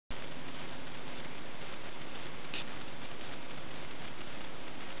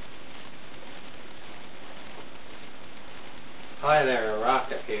Hi there,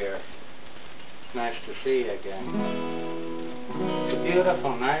 Rocket here. Nice to see you again. It's a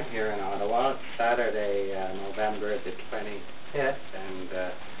beautiful night here in Ottawa. It's Saturday, November the 25th, and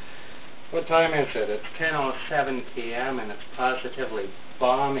what time is it? It's 10:07 p.m. and it's positively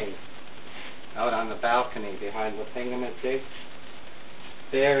balmy out on the balcony behind the thingamajig.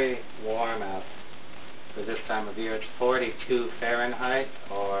 Very warm out for this time of year. It's 42 Fahrenheit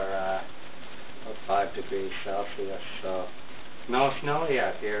or about 5 degrees Celsius. So no snow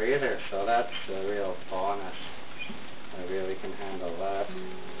yet here either, so that's a real bonus. I really can handle that.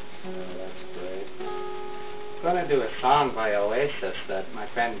 That's great. I'm going to do a song by Oasis that my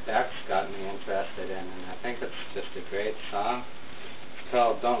friend Bex got me interested in, and I think it's just a great song. It's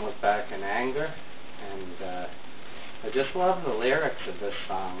called Don't Look Back in Anger, and I just love the lyrics of this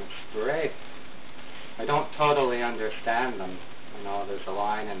song. It's great. I don't totally understand them. You know, there's a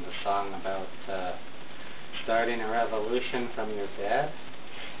line in the song about starting a revolution from your bed.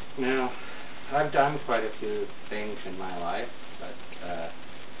 Now, I've done quite a few things in my life, but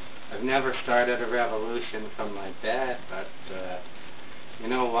I've never started a revolution from my bed, but you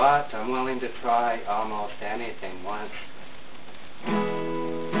know what? I'm willing to try almost anything once.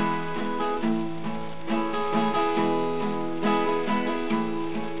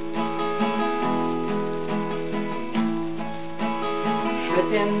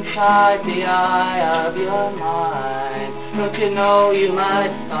 Slip inside the eye of your mind. Don't you know you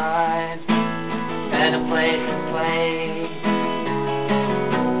might find a better place to play?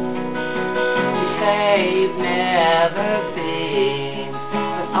 You say you've never been,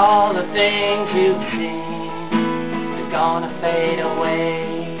 but all the things you've seen are gonna fade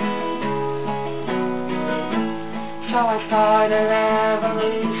away. So I start a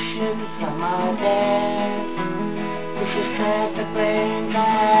revolution from my bed. She said the brains I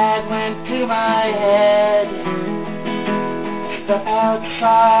had went to my head. Step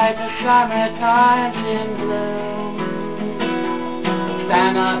outside, the summertime's in bloom.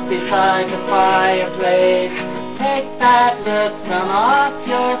 Stand up beside the fireplace. Take that look from off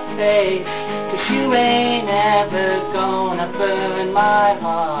your face, 'cause you ain't ever gonna burn my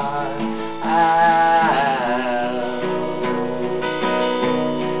heart out.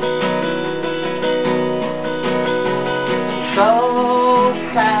 So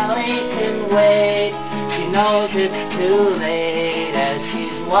Sally can wait, she knows it's too late as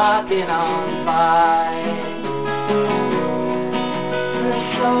she's walking on by. Her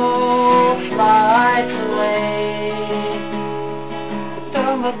soul flies away.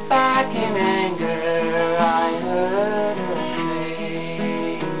 Don't look back in anger, I heard her say.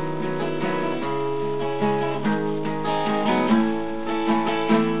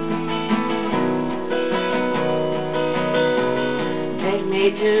 Take me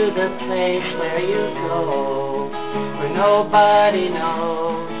to the place where you go, where nobody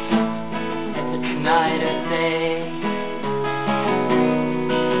knows if it's night or day.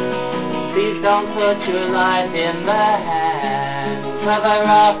 Please don't put your life in the hands of a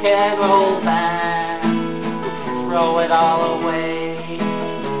rock and roll band who can throw it all away.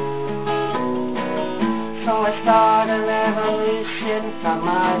 So I start a revolution from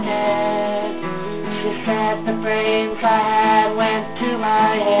my head. She said the brains I had went to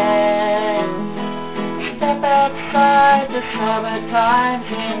my head. Step outside, the summertime's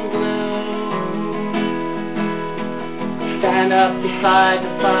in bloom. Stand up beside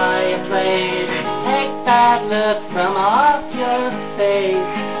the fireplace. Take that look from off your face,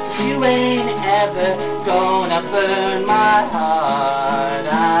 'cause you ain't ever gonna burn my heart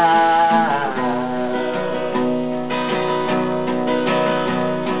out.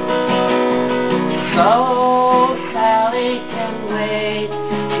 So Sally can wait,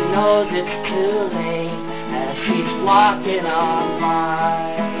 she knows it's too late as she's walking on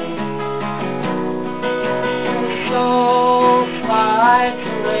by. Her soul flies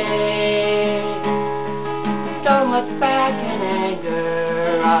away. Don't look back in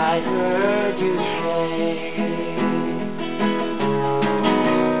anger, I heard you say.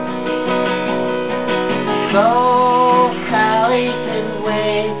 So Sally can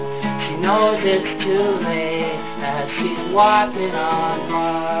wait, she knows it's too late as she's walking on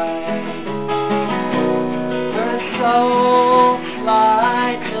by. Her soul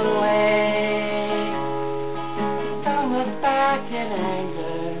flies away. Don't look back in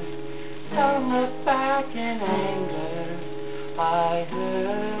anger, don't look back in anger, I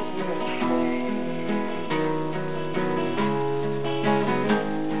heard her say.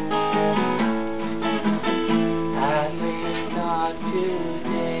 At least not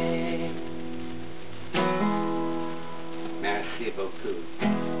today. Merci beaucoup.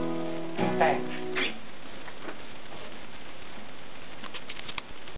 Thanks.